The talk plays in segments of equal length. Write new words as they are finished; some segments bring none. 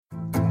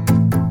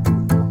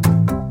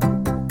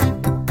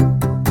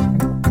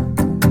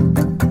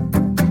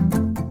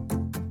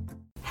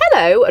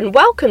Hello and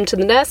welcome to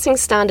the Nursing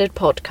Standard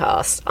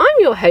podcast. I'm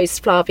your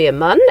host Flavia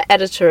Munn,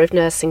 editor of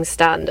Nursing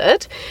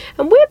Standard,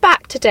 and we're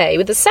back today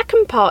with the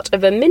second part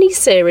of a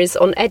mini-series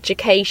on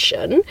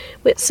education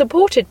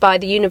supported by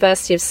the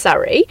University of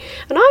Surrey,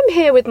 and I'm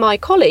here with my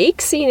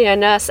colleague, senior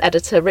nurse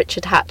editor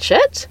Richard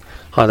Hatchett.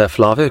 Hi there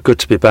Flavia, good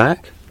to be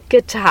back.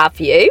 Good to have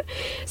you.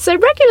 So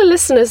regular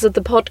listeners of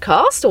the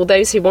podcast, or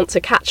those who want to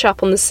catch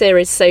up on the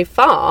series so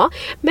far,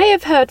 may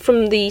have heard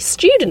from the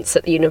students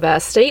at the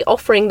university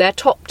offering their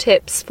top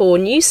tips for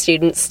new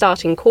students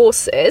starting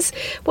courses.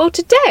 Well,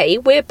 today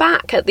we're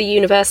back at the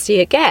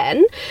university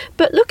again,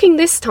 but looking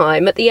this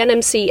time at the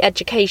NMC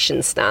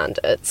education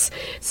standards.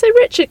 So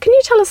Richard, can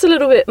you tell us a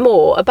little bit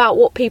more about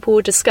what people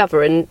will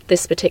discover in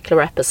this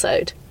particular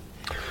episode?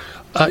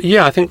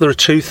 I think there are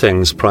two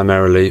things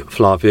primarily,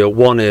 Flavia.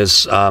 One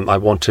is I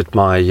wanted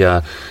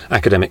my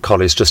academic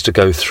colleagues just to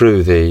go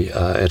through the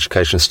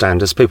education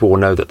standards. People will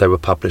know that they were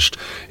published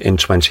in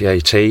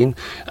 2018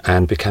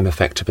 and became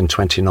effective in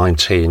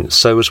 2019.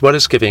 So as well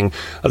as giving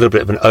a little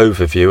bit of an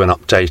overview and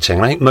updating,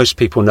 I think most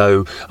people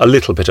know a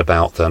little bit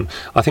about them.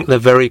 I think they're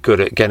very good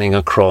at getting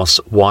across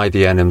why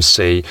the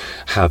NMC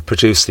have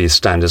produced these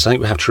standards. I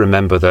think we have to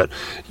remember that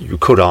you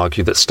could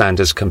argue that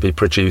standards can be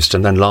produced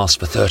and then last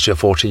for 30 or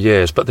 40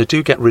 years, but they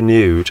do get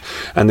renewed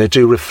and they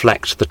do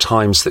reflect the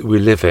times that we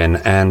live in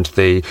and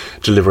the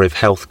delivery of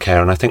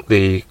healthcare. And I think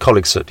the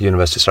colleagues at the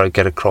University of Surrey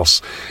get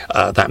across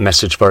that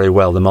message very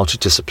well, the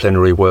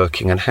multidisciplinary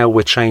working and how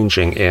we're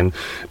changing in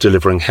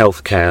delivering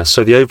healthcare.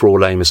 So the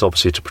overall aim is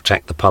obviously to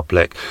protect the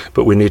public,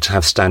 but we need to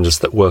have standards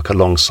that work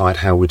alongside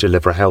how we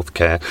deliver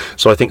healthcare.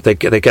 So I think they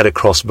get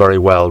across very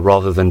well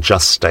rather than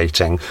just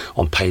stating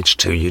on page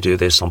 2 you do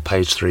this, on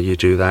page 3 you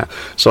do that.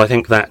 So I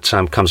think that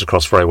comes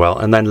across very well.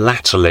 And then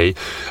latterly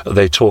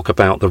they talk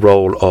about the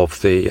role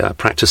of the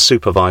practice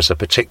supervisor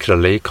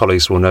particularly.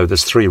 Colleagues will know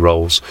there's 3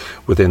 roles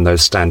within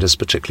those standards,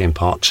 particularly in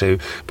part 2,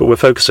 but we're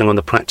focusing on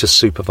the practice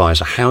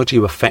supervisor. How do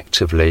you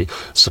effectively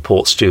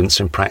support students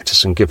in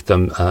practice and give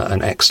them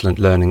an excellent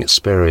learning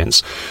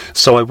experience?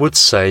 So I would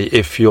say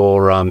if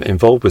you're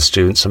involved with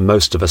students, and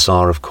most of us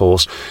are of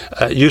course,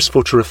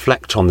 useful to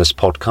reflect on this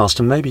podcast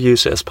and maybe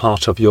use it as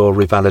part of your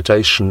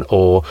revalidation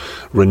or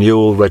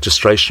renewal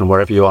registration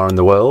wherever you are in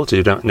the world.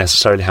 You don't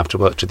necessarily have to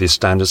work to these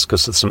standards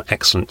because there's some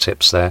excellent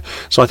tips there.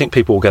 So I think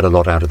people will get a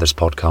lot out of this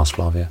podcast,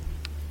 Flavia.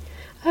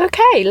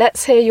 Okay,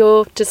 let's hear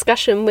your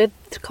discussion with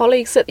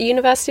colleagues at the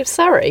University of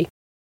Surrey.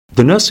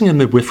 The Nursing and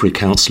Midwifery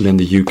Council in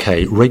the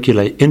UK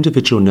regulate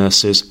individual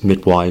nurses,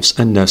 midwives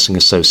and nursing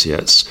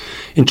associates.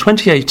 In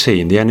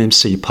 2018, the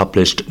NMC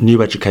published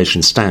new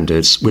education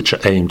standards which are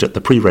aimed at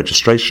the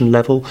pre-registration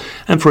level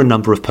and for a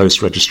number of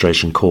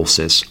post-registration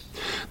courses.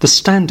 The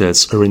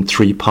standards are in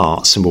 3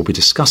 parts and we'll be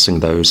discussing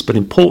those, but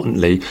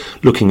importantly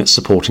looking at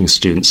supporting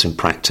students in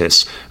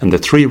practice and the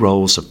 3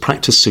 roles of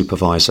practice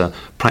supervisor,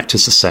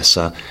 practice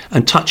assessor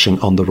and touching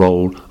on the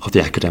role of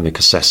the academic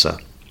assessor.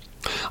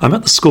 I'm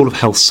at the School of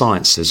Health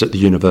Sciences at the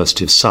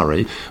University of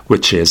Surrey,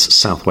 which is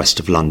southwest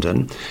of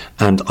London,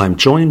 and I'm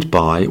joined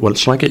by, well,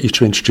 shall I get you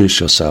to introduce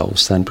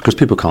yourselves then, because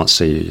people can't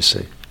see you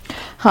see.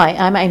 Hi,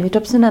 I'm Amy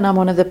Dobson and I'm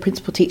one of the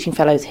Principal Teaching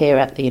Fellows here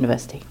at the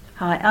University.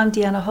 Hi, I'm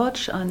Deanna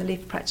Hodge. I'm the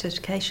Lead for Practice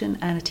Education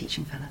and a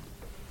Teaching Fellow.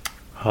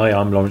 Hi,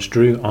 I'm Lawrence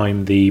Drew.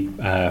 I'm the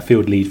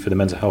Field Lead for the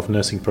Mental Health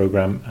Nursing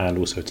Programme and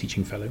also a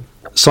Teaching Fellow.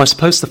 So I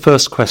suppose the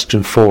first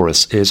question for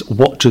us is,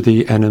 what do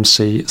the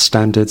NMC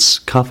standards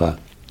cover?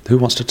 Who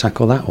wants to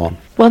tackle that one?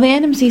 Well, the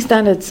NMC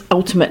standards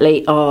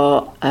ultimately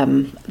are,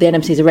 the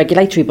NMC is a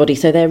regulatory body,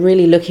 so they're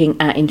really looking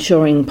at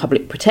ensuring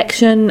public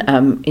protection,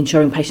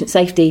 ensuring patient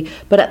safety,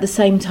 but at the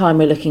same time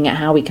we're looking at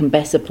how we can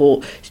best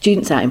support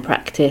students out in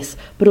practice,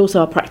 but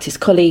also our practice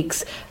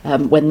colleagues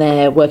when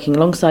they're working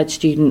alongside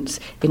students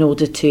in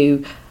order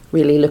to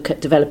really look at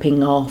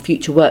developing our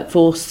future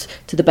workforce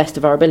to the best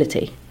of our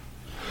ability.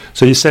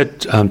 So you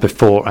said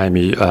before,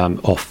 Amy,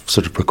 off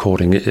sort of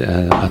recording,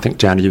 I think,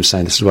 Deanna, you were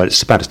saying this is well,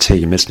 it's about a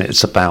team, isn't it?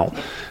 It's about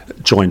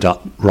joined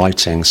up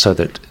writing so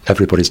that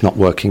everybody's not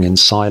working in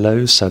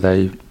silos, so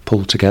they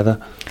pull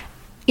together.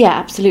 Yeah,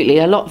 absolutely.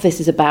 A lot of this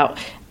is about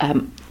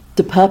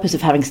the purpose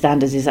of having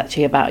standards is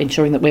actually about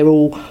ensuring that we're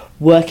all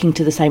working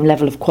to the same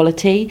level of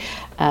quality,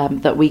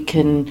 that we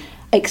can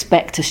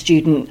expect a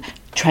student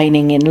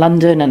training in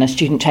London and a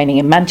student training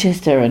in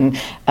Manchester and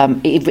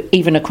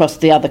even across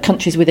the other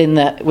countries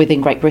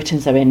within Great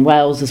Britain, so in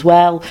Wales as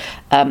well,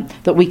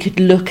 that we could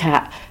look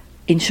at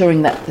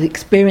ensuring that the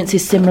experience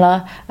is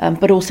similar,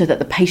 but also that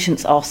the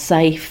patients are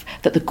safe,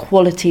 that the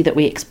quality that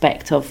we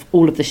expect of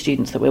all of the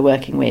students that we're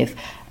working with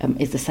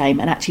is the same,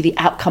 and actually the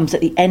outcomes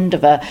at the end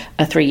of a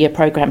 3-year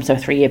programme, so a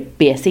 3-year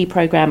BSc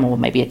programme or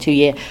maybe a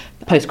 2-year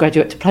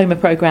postgraduate diploma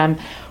programme,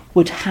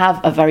 would have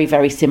a very,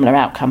 very similar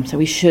outcome. So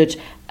we should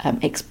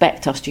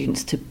expect our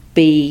students to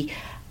be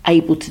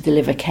able to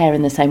deliver care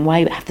in the same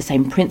way, but have the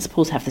same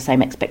principles, have the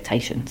same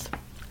expectations.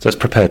 So it's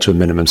prepared to a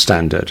minimum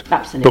standard.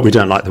 Absolutely. But we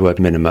don't like the word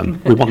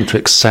minimum. We want them to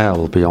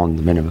excel beyond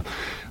the minimum.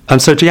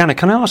 And so, Deanna,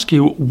 can I ask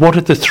you, what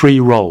are the three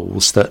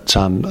roles that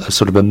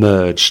sort of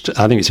emerged?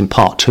 I think it's in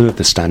part 2 of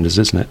the standards,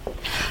 isn't it?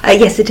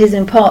 Yes, it is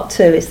in part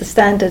 2. It's the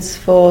standards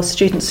for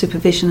student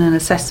supervision and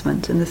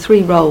assessment, and the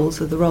three roles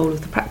are the role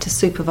of the practice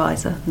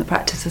supervisor, the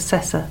practice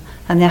assessor,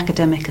 and the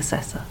academic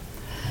assessor.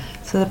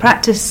 So the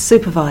practice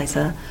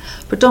supervisor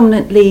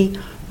predominantly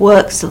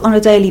works on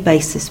a daily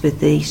basis with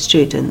the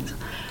student,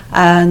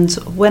 and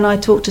when I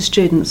talk to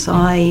students,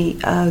 I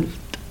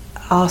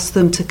ask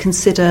them to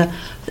consider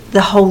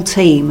the whole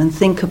team and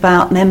think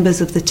about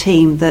members of the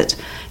team that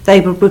they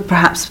would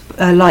perhaps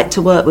like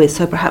to work with.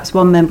 So perhaps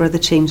one member of the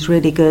team is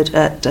really good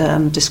at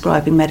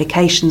describing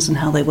medications and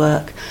how they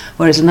work,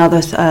 whereas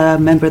another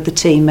member of the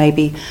team may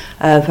be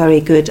very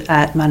good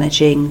at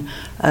managing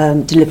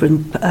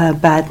delivering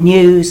bad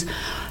news.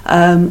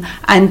 And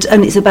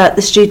it's about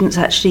the students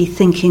actually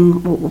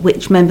thinking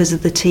which members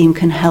of the team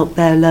can help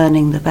their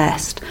learning the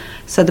best.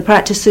 So the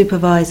practice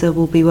supervisor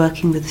will be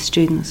working with the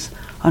students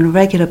on a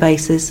regular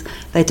basis.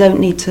 They don't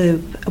need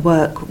to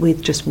work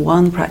with just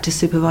one practice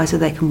supervisor,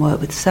 they can work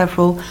with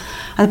several.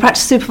 And the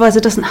practice supervisor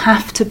doesn't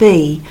have to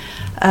be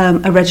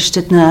a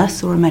registered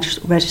nurse or a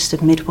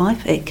registered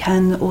midwife. It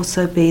can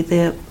also be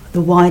the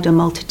wider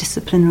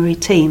multidisciplinary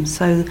team.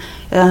 So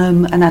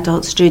an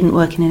adult student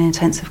working in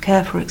intensive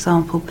care, for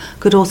example,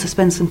 could also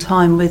spend some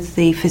time with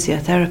the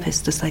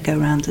physiotherapist as they go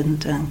around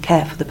and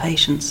care for the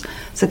patients.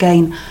 So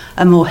again,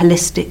 a more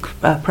holistic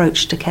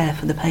approach to care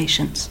for the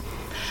patients.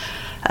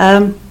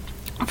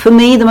 For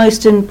me, the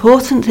most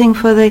important thing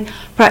for the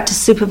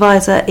practice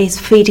supervisor is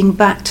feeding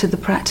back to the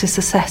practice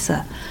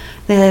assessor.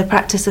 The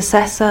practice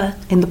assessor,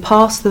 in the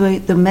past,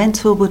 the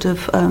mentor would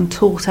have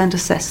taught and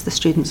assessed the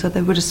student, so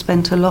they would have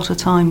spent a lot of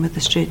time with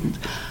the student.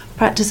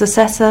 Practice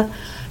assessor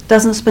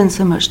doesn't spend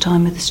so much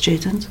time with the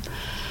student,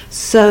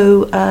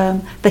 so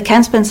they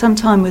can spend some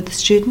time with the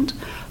student,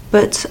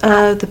 but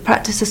the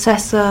practice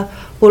assessor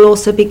will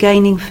also be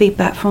gaining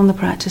feedback from the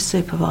practice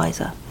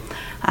supervisor.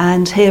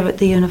 And here at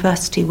the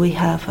university we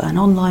have an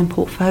online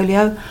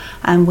portfolio,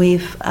 and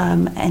we've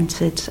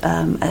entered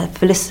a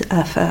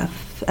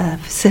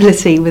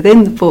facility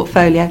within the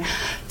portfolio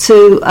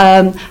to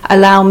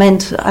allow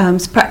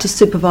practice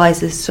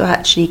supervisors to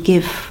actually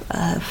give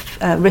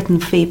written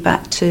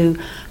feedback to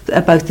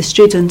both the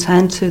student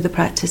and to the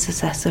practice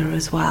assessor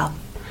as well.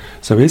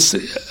 So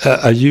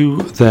are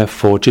you,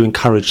 therefore, do you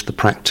encourage the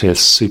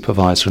practice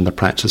supervisor and the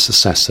practice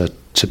assessor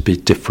to be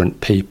different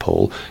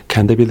people?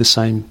 Can they be the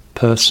same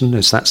person?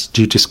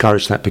 Do you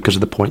discourage that because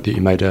of the point that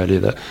you made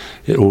earlier that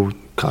it all,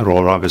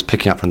 or I was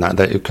picking up from that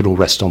it could all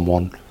rest on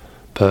one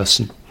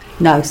person?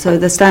 No, so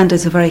the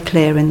standards are very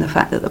clear in the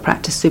fact that the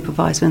practice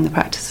supervisor and the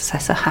practice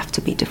assessor have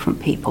to be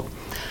different people.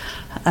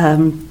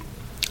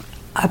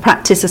 A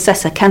practice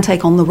assessor can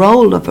take on the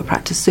role of a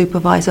practice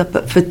supervisor,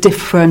 but for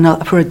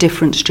a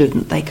different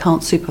student. They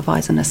can't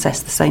supervise and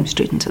assess the same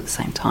student at the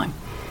same time.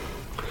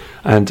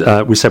 And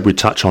we said we'd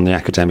touch on the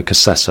academic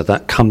assessor.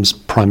 That comes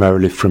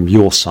primarily from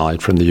your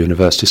side, from the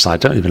university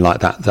side. I don't even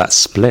like that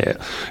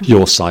split,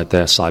 your side,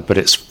 their side, but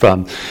it's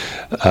from,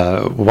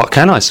 what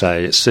can I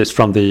say? It's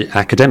from the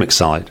academic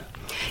side.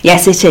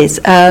 Yes, it is.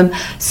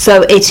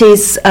 So it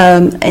is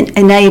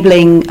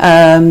enabling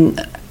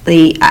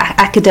the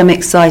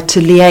academic side to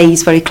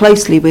liaise very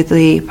closely with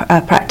the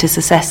practice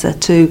assessor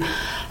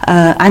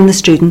and the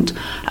student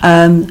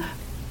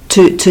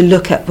to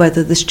look at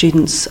whether the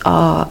students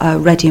are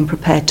ready and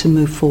prepared to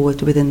move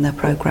forward within their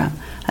programme.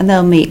 And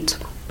they'll meet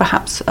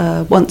perhaps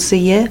once a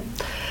year.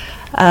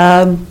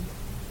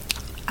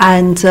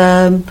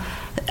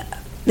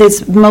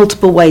 There's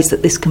multiple ways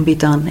that this can be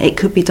done. It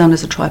could be done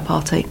as a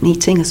tripartite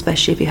meeting,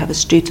 especially if you have a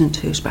student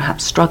who's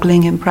perhaps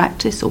struggling in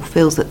practice or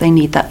feels that they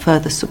need that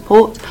further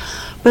support.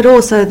 But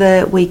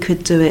also we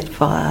could do it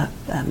via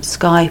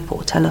Skype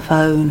or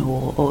telephone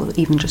or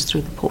even just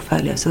through the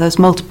portfolio. So there's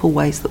multiple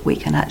ways that we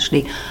can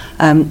actually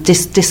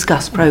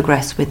discuss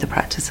progress with the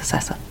practice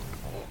assessor.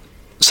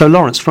 So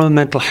Lawrence, from a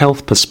mental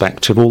health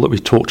perspective, all that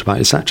we've talked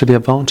about is actually the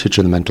advantage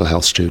of the mental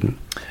health student.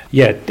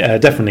 Yeah,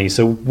 definitely.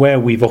 So where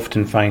we've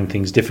often found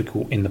things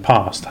difficult in the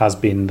past has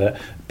been that,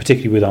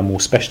 particularly with our more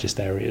specialist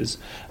areas,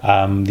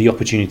 the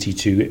opportunity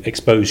to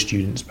expose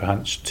students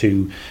perhaps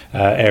to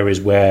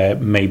areas where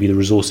maybe the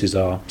resources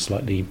are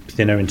slightly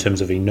thinner in terms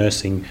of a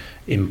nursing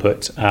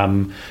input.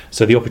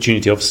 So the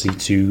opportunity obviously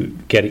to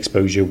get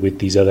exposure with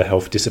these other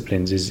health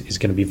disciplines is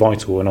going to be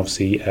vital, and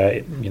obviously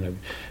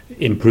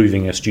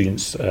improving a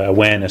student's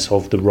awareness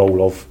of the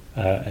role of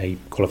a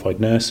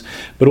qualified nurse,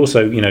 but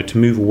also to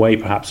move away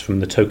perhaps from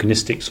the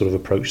tokenistic sort of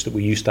approach that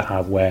we used to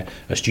have, where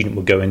a student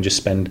would go and just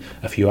spend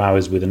a few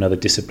hours with another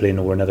discipline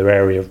or another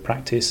area of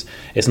practice.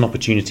 It's an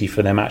opportunity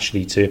for them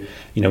actually to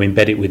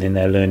embed it within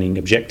their learning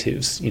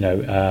objectives,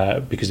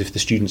 because if the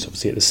student's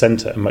obviously at the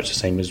centre, and much the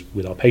same as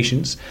with our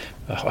patients,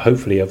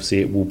 hopefully, obviously,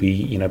 it will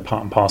be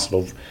part and parcel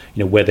of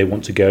where they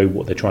want to go,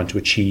 what they're trying to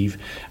achieve,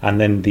 and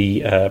then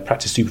the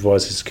practice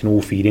supervisors can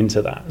all feed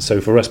into that.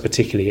 So for us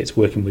particularly, it's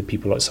working with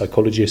people like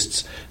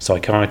psychologists,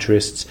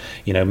 psychiatrists,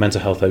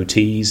 mental health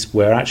OTs,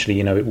 where actually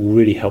it will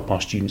really help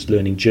our students'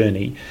 learning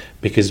journey,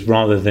 because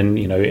rather than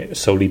it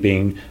solely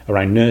being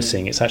around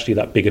nursing, it's actually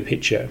that bigger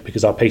picture,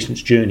 because our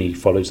patient's journey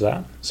follows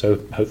that. So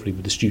hopefully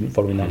with the student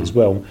following that as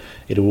well,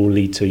 it will all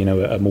lead to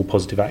a more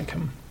positive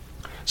outcome.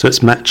 So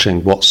it's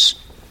matching what's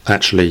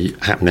actually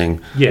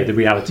happening. Yeah, the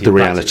reality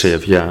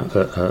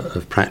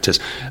of practice.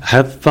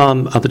 Have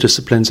other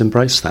disciplines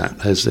embraced that?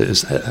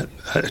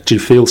 Do you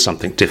feel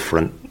something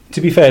different? To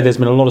be fair, there's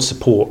been a lot of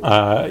support,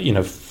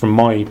 from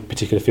my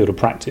particular field of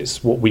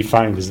practice. What we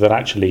found is that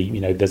actually,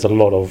 there's a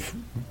lot of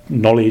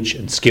knowledge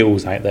and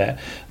skills out there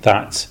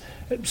that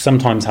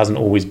sometimes hasn't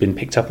always been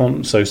picked up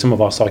on. So some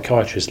of our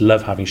psychiatrists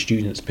love having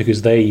students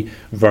because they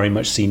very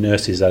much see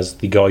nurses as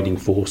the guiding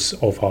force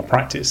of our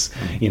practice.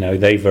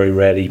 They very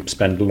rarely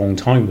spend a long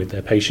time with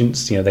their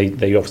patients.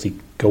 They obviously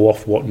go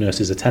off what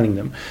nurses are telling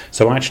them.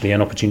 So actually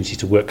an opportunity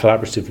to work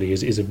collaboratively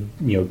is a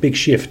big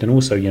shift, and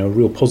also a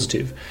real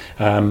positive,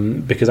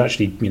 because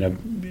actually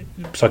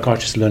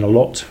psychiatrists learn a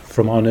lot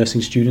from our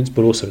nursing students,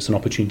 but also it's an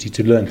opportunity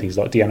to learn things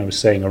like Deanna was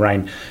saying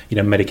around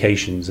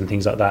medications and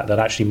things like that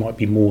actually might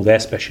be more their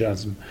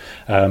specialism,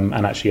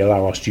 and actually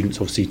allow our students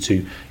obviously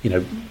to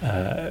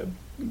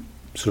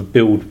sort of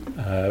build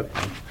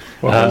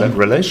that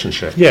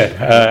relationship.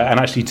 And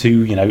actually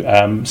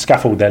to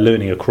scaffold their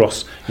learning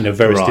across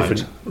various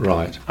different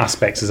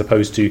aspects, as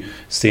opposed to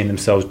seeing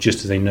themselves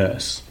just as a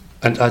nurse.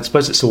 And I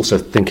suppose it's also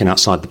thinking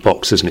outside the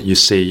box, isn't it? You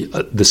see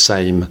the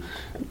same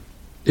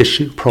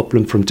issue,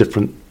 problem from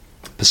different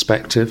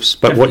perspectives,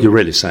 but what you're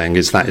really saying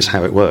is that is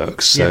how it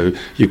works. So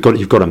you've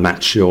got to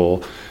match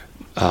your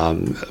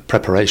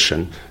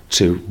preparation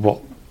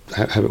to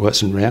how it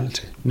works in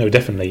reality. No,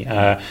 definitely.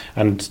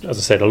 And as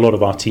I said, a lot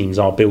of our teams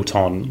are built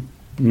on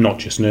not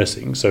just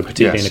nursing. So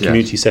particularly in a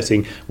community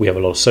setting, we have a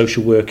lot of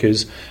social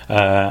workers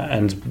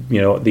and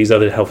these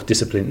other health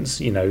disciplines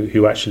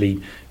who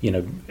actually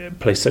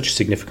play such a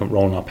significant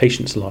role in our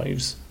patients'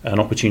 lives. An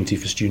opportunity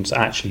for students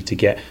actually to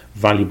get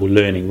valuable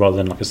learning, rather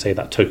than, like I say,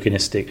 that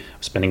tokenistic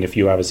spending a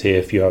few hours here,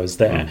 a few hours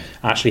there.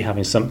 Actually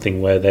having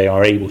something where they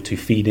are able to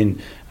feed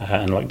in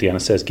and, like Deanna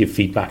says, give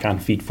feedback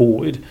and feed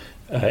forward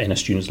in a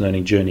student's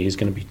learning journey is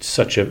going to be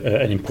such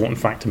an important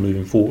factor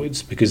moving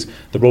forwards, because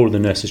the role of the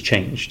nurse has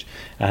changed,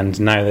 and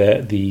now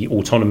the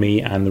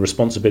autonomy and the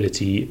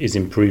responsibility is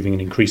improving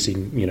and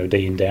increasing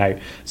day in, day out.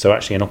 So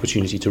actually an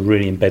opportunity to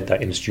really embed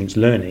that in a student's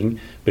learning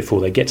before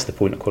they get to the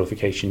point of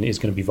qualification is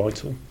going to be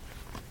vital.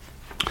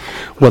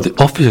 Well, the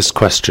obvious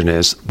question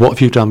is, what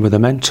have you done with the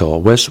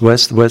mentor? What's the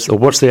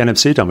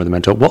NMC done with the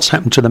mentor? What's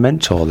happened to the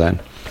mentor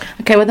then?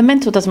 Okay, well, the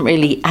mentor hasn't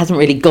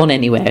really gone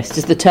anywhere. It's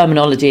just the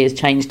terminology has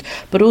changed.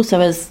 But also,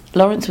 as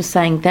Lawrence was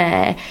saying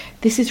there,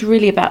 this is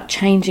really about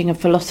changing a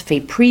philosophy.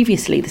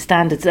 Previously, the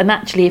standards, and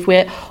actually, if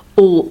we're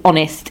all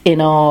honest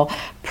in our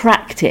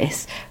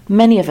practice,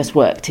 many of us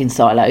worked in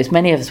silos,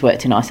 many of us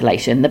worked in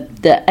isolation.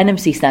 The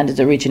NMC standards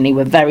originally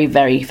were very,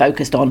 very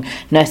focused on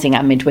nursing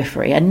and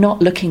midwifery, and not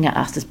looking at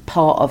us as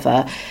part of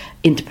a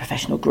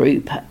interprofessional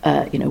group,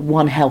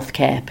 one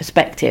healthcare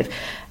perspective.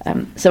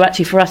 So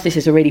actually for us this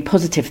is a really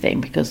positive thing,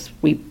 because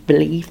we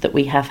believe that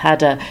we have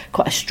had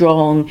quite a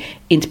strong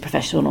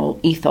interprofessional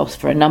ethos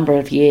for a number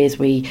of years.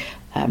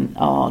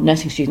 Our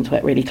nursing students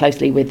work really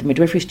closely with the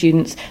midwifery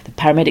students, the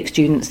paramedic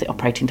students, the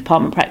operating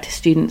department practice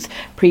students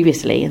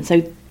previously. And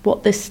so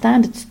what the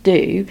standards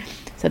do,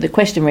 so the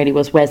question really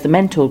was, where's the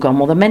mentor gone?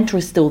 Well, the mentor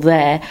is still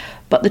there,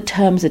 but the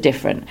terms are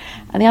different.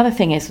 And the other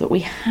thing is that we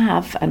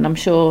have, and I'm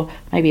sure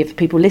maybe if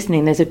people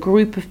listening, there's a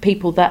group of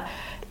people that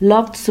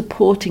loved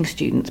supporting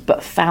students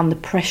but found the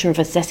pressure of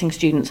assessing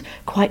students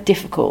quite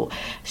difficult.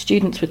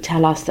 Students would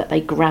tell us that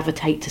they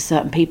gravitate to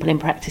certain people in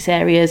practice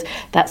areas,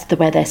 that's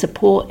where their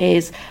support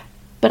is.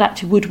 But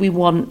actually, would we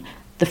want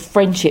the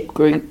friendship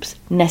groups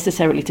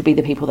necessarily to be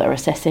the people that are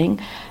assessing?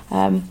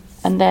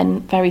 And then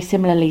very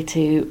similarly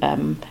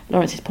to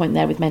Lawrence's point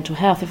there with mental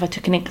health, if I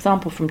took an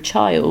example from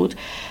child,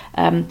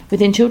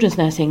 within children's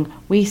nursing,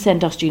 we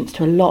send our students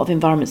to a lot of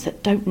environments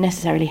that don't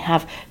necessarily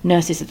have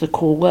nurses as the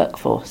core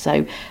workforce.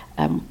 So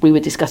we were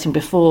discussing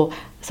before,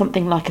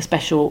 something like a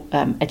special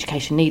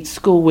education needs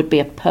school would be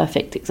a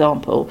perfect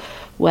example,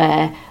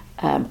 where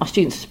our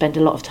students spend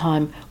a lot of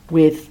time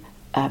with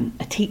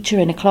a teacher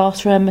in a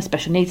classroom, a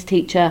special needs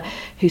teacher,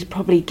 who's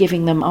probably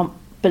giving them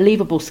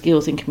unbelievable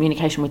skills in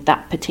communication with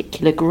that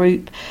particular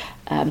group.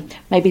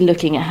 Maybe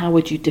looking at how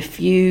would you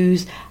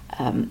diffuse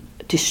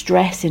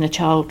distress in a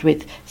child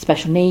with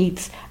special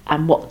needs,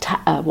 and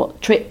what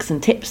tricks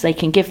and tips they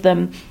can give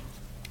them.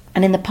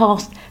 And in the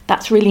past,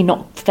 that's really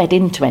not fed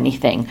into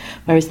anything,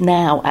 whereas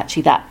now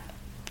actually that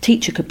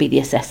teacher could be the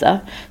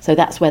assessor. So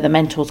that's where the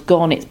mentor's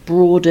gone. It's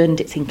broadened,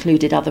 it's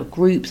included other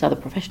groups, other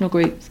professional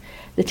groups.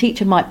 The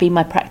teacher might be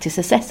my practice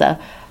assessor,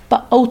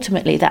 but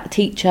ultimately that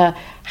teacher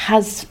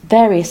has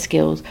various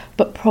skills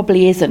but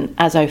probably isn't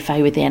as au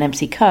fait with the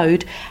NMC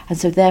code, and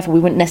so therefore we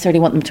wouldn't necessarily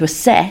want them to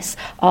assess,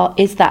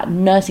 is that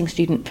nursing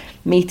student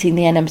meeting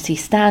the NMC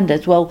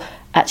standards? Well,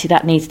 actually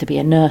that needs to be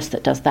a nurse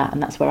that does that,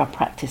 and that's where our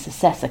practice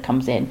assessor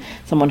comes in,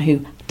 someone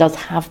who does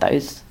have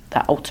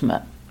that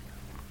ultimate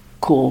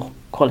core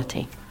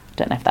quality. I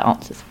don't know if that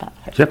answers that.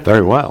 Yep,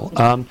 very well.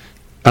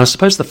 And I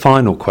suppose the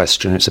final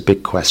question, it's a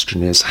big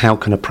question, is how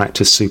can a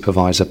practice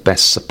supervisor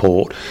best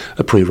support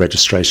a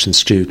pre-registration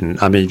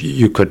student? I mean,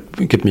 you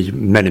could give me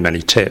many,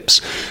 many tips,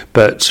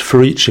 but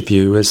for each of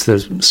you, is there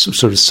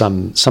sort of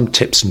some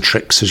tips and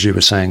tricks, as you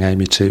were saying,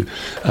 Amy, to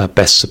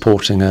best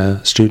supporting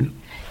a student?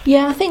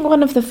 Yeah, I think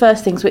one of the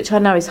first things, which I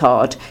know is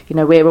hard,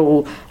 we're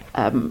all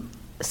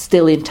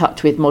still in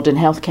touch with modern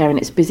healthcare and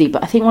it's busy,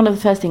 but I think one of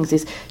the first things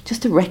is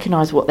just to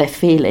recognise what they're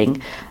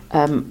feeling.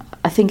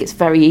 I think it's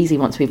very easy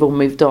once we've all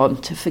moved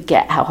on to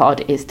forget how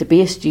hard it is to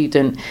be a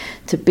student,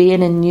 to be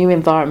in a new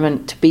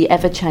environment, to be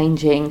ever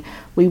changing.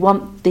 We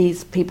want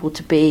these people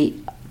to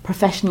be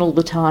professional all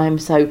the time,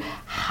 so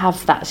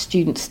have that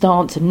student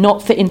stance and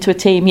not fit into a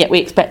team, yet we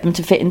expect them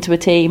to fit into a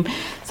team.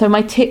 So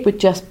my tip would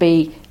just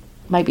be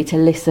maybe to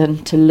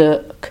listen, to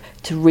look,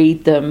 to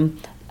read them,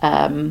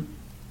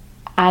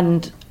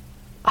 and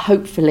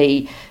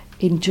hopefully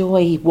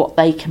enjoy what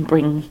they can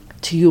bring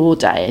to your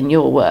day and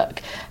your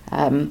work.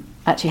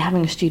 Actually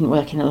having a student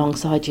working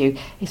alongside you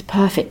is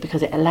perfect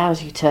because it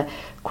allows you to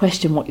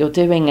question what you're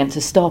doing and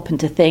to stop and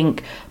to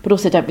think, but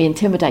also don't be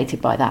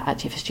intimidated by that.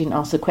 Actually, if a student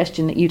asks a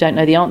question that you don't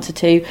know the answer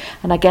to,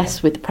 and I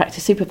guess with the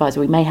practice supervisor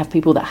we may have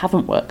people that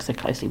haven't worked so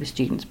closely with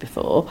students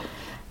before,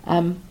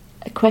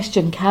 a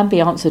question can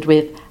be answered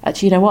with,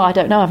 actually, you know what, I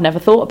don't know, I've never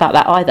thought about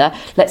that either,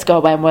 let's go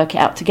away and work it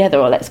out together,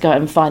 or let's go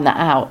and find that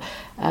out.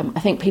 I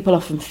think people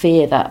often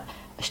fear that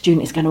a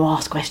student is going to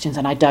ask questions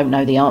and I don't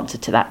know the answer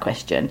to that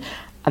question,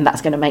 and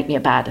that's going to make me a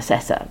bad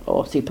assessor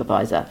or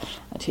supervisor.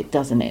 Actually, it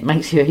doesn't. It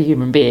makes you a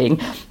human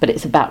being, but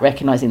it's about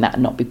recognising that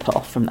and not be put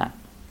off from that.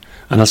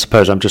 And I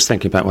suppose I'm just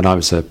thinking about when I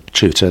was a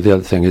tutor, the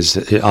other thing is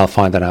I'll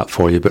find that out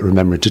for you, but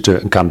remembering to do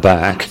it and come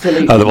back.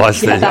 Absolutely.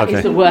 Otherwise, that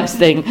is the worst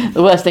thing.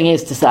 The worst thing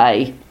is to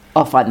say,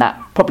 I'll find that.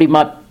 Probably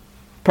my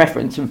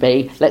preference would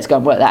be, let's go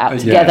and work that out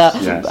together.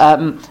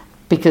 Yes.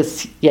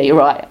 Because, yeah, you're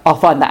right, I'll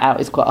find that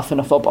out is quite often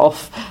a fob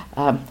off.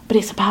 But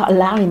it's about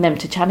allowing them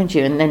to challenge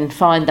you and then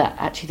find that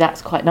actually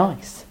that's quite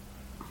nice.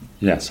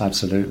 Yes,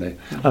 absolutely.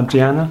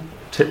 Deanna,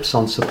 tips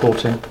on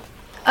supporting?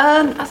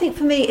 I think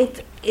for me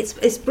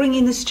it's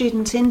bringing the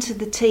students into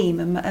the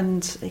team,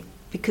 and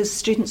because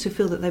students who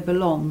feel that they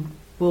belong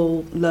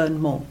will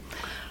learn more.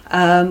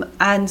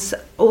 And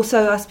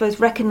also, I suppose,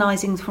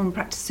 recognising from a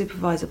practice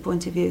supervisor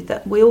point of view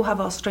that we all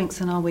have our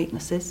strengths and our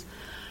weaknesses,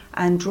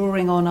 and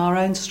drawing on our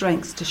own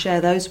strengths to share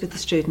those with the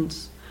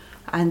students,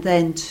 and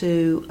then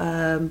to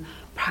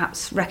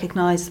perhaps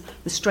recognise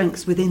the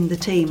strengths within the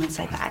team and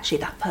say, but actually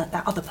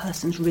that other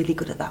person's really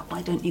good at that,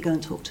 why don't you go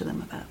and talk to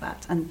them about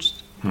that? And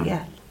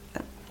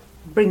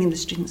bringing the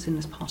students in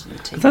as part of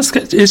the team.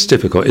 It's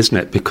difficult, isn't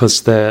it?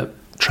 Because they're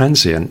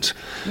transient.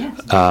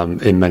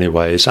 Yes. In many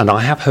ways, and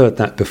I have heard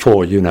that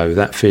before,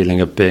 that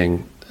feeling of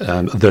being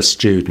the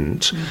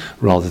student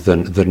rather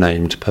than the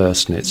named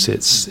person.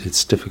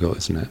 It's difficult,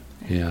 isn't it?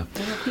 Yeah.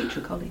 They're our future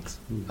colleagues.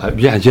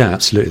 Yeah,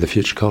 absolutely, the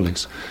future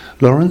colleagues.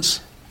 Lawrence?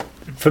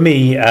 For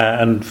me,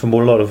 and from a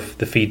lot of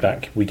the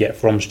feedback we get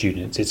from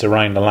students, it's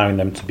around allowing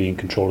them to be in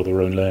control of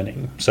their own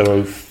learning.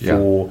 So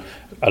for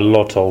a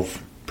lot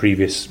of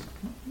previous,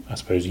 I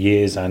suppose,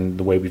 years, and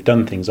the way we've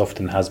done things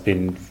often has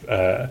been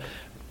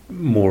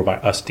more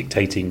about us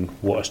dictating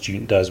what a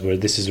student does, where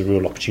this is a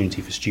real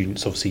opportunity for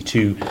students obviously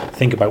to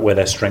think about where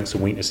their strengths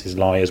and weaknesses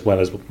lie, as well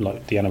as,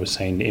 like Deanna was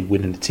saying,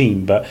 within the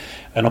team, but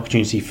an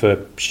opportunity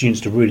for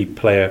students to really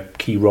play a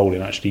key role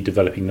in actually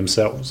developing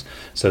themselves.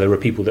 So there are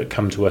people that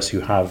come to us who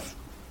have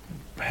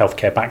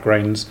healthcare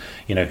backgrounds,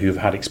 who've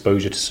had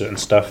exposure to certain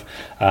stuff,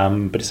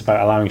 but it's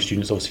about allowing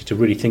students obviously to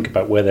really think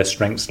about where their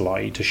strengths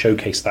lie, to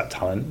showcase that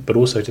talent, but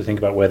also to think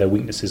about where their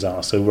weaknesses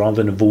are. So rather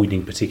than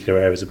avoiding particular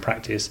areas of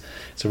practice,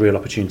 it's a real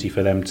opportunity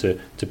for them to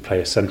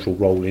play a central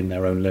role in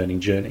their own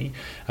learning journey,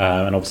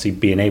 and obviously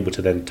being able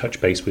to then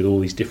touch base with all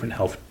these different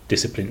health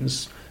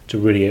disciplines to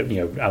really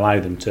allow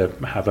them to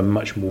have a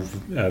much more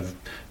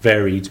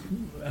varied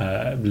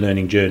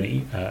learning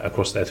journey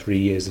across their 3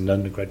 years in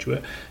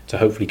undergraduate, to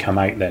hopefully come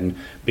out then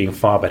being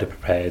far better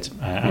prepared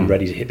and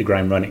ready to hit the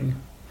ground running.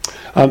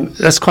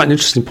 That's quite an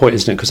interesting point,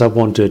 isn't it? Because I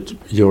wondered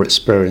your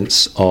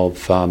experience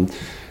of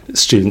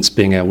students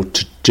being able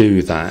to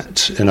do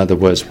that. In other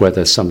words,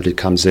 whether somebody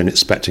comes in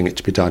expecting it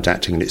to be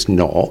didactic and it's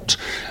not,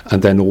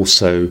 and then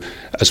also,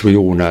 as we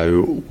all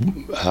know,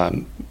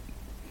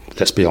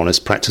 let's be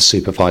honest, practice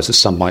supervisors,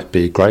 some might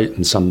be great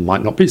and some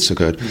might not be so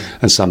good,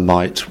 and some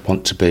might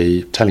want to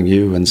be telling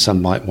you and some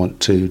might want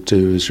to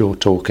do as you're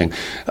talking.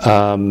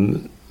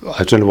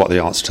 I don't know what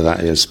the answer to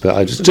that is,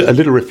 but just a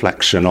little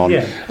reflection on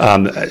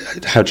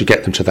how do you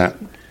get them to that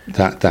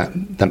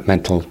that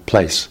mental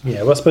place.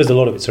 Yeah, well, I suppose a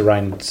lot of it's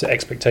around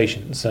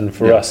expectations, and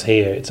for us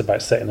here, it's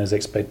about setting those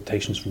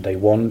expectations from day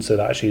one, so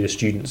that actually the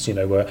students,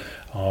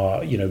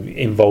 are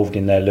involved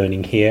in their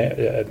learning here,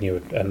 at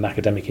an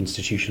academic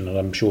institution, and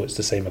I'm sure it's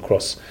the same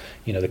across,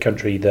 the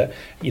country, that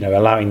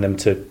allowing them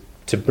to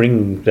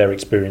bring their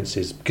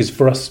experiences, because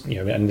for us,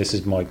 and this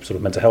is my sort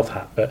of mental health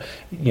hat, but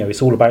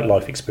it's all about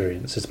life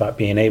experience. It's about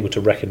being able to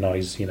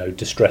recognise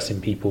distress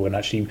in people, and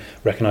actually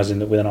recognising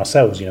that within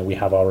ourselves we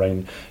have our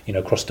own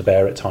cross to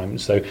bear at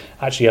times. So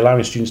actually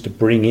allowing students to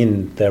bring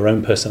in their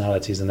own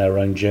personalities and their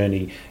own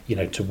journey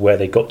to where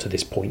they got to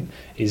this point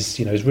is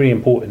really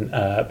important,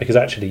 because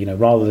actually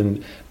rather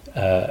than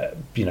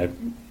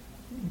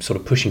sort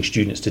of pushing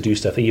students to do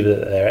stuff either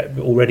that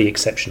they're already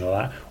exceptional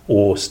at,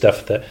 or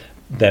stuff that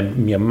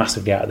they're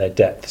massively out of their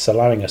depth. It's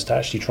allowing us to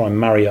actually try and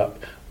marry up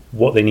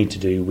what they need to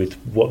do with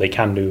what they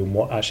can do and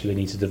what actually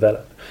they need to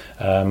develop.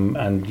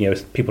 And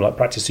people like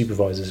practice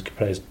supervisors can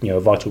play a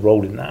vital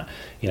role in that.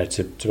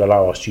 To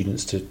allow our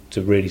students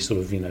to really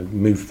sort of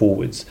move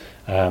forwards,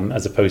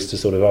 as opposed to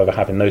sort of either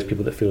having those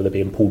people that feel they're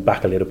being pulled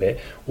back a little bit,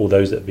 or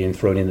those that are being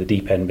thrown in the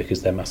deep end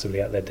because they're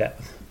massively out of their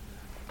depth.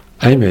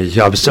 Amy,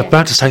 I was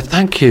about to say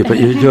thank you, but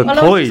you're well, poised.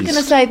 I was just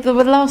going to say the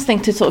last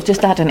thing to sort of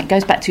just add, and it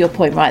goes back to your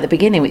point right at the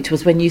beginning, which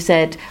was when you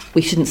said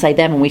we shouldn't say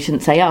them and we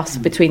shouldn't say us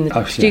between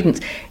the students.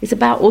 Yeah. It's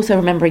about also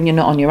remembering you're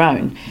not on your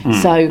own.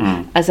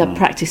 As a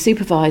practice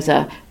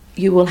supervisor,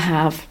 you will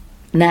have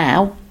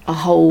now a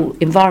whole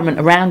environment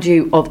around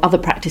you of other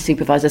practice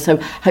supervisors. So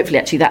hopefully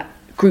actually that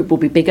group will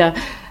be bigger.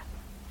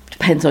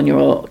 Depends on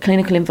your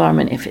clinical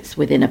environment. If it's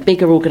within a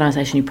bigger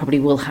organisation, you probably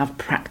will have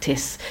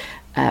practice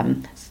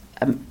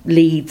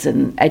leads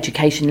and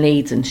education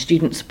leads and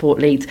student support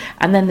leads,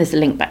 and then there's a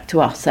link back to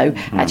us. So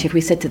actually, if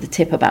we said to the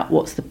tip about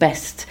what's the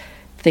best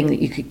thing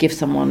that you could give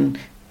someone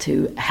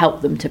to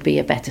help them to be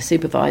a better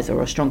supervisor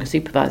or a stronger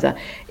supervisor,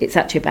 it's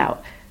actually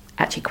about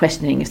actually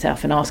questioning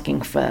yourself and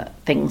asking for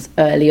things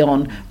early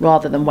on,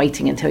 rather than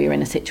waiting until you're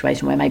in a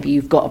situation where maybe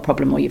you've got a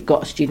problem or you've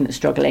got a student that's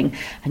struggling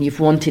and you've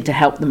wanted to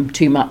help them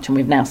too much, and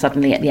we've now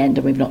suddenly at the end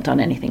and we've not done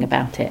anything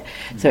about it.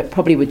 So it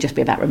probably would just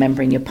be about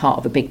remembering you're part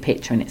of a big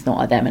picture, and it's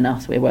not a them and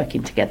us. We're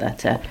working together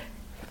to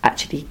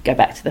actually go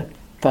back to the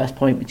first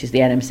point, which is the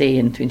NMC,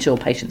 and to ensure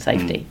patient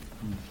safety.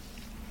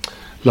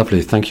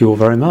 Lovely, thank you all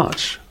very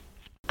much.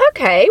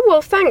 Okay,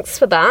 well, thanks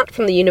for that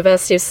from the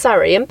University of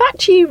Surrey. And back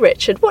to you,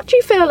 Richard. What do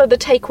you feel are the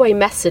takeaway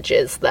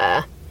messages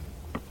there?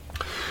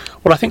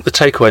 Well, I think the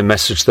takeaway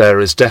message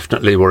there is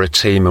definitely we're a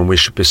team and we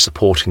should be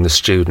supporting the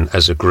student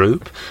as a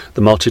group.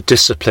 The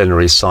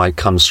multidisciplinary side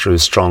comes through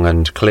strong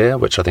and clear,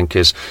 which I think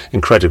is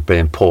incredibly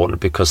important,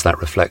 because that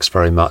reflects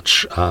very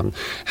much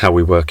how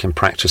we work in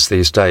practice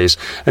these days.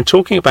 And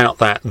talking about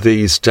that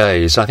these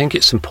days, I think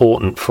it's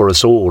important for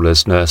us all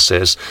as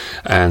nurses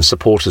and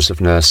supporters of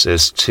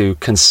nurses to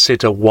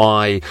consider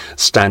why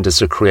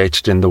standards are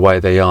created in the way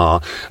they are.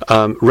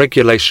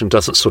 Regulation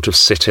doesn't sort of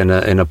sit in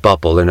a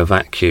bubble, in a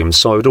vacuum,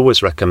 so I would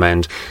always recommend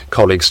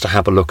colleagues to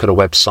have a look at a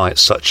website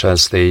such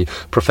as the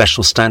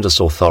Professional Standards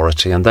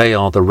Authority, and they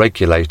are the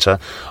regulator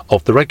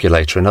of the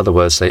regulator. In other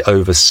words, they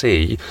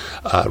oversee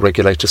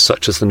regulators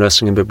such as the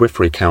Nursing and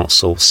Midwifery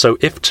Council. So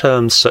if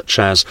terms such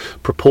as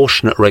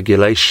proportionate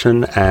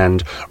regulation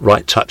and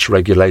right touch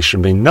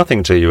regulation mean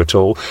nothing to you at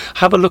all,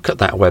 have a look at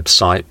that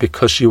website,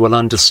 because you will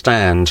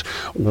understand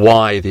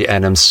why the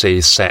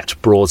NMC set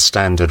broad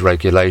standard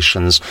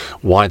regulations,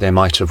 why they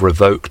might have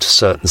revoked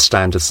certain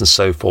standards and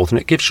so forth, and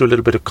it gives you a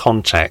little bit of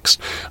context,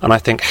 and I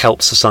think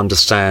helps us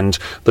understand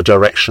the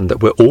direction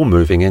that we're all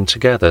moving in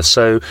together.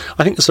 So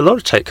I think there's a lot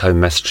of take-home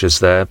messages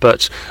there,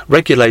 but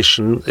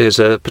regulation is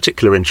a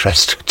particular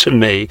interest to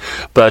me,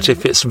 but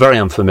if it's very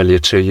unfamiliar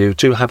to you,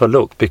 do have a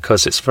look,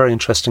 because it's a very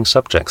interesting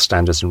subject,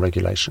 standards and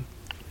regulation.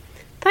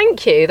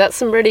 Thank you. That's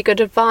some really good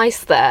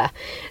advice there.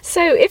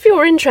 So if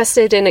you're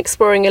interested in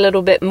exploring a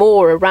little bit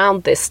more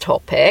around this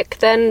topic,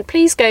 then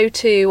please go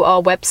to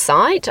our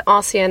website,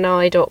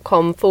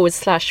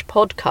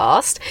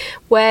 rcni.com/podcast,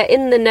 where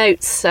in the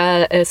notes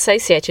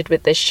associated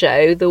with this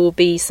show, there will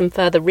be some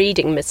further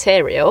reading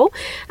material.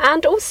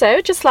 And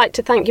also, just like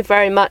to thank you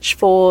very much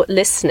for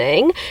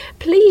listening.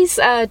 Please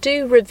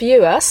do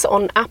review us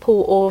on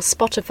Apple or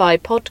Spotify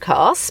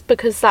podcasts,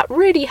 because that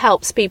really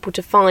helps people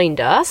to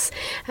find us.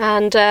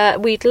 And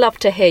we'd love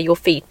to hear your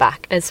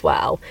feedback as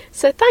well.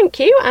 So thank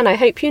you, and I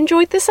hope you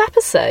enjoyed this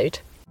episode.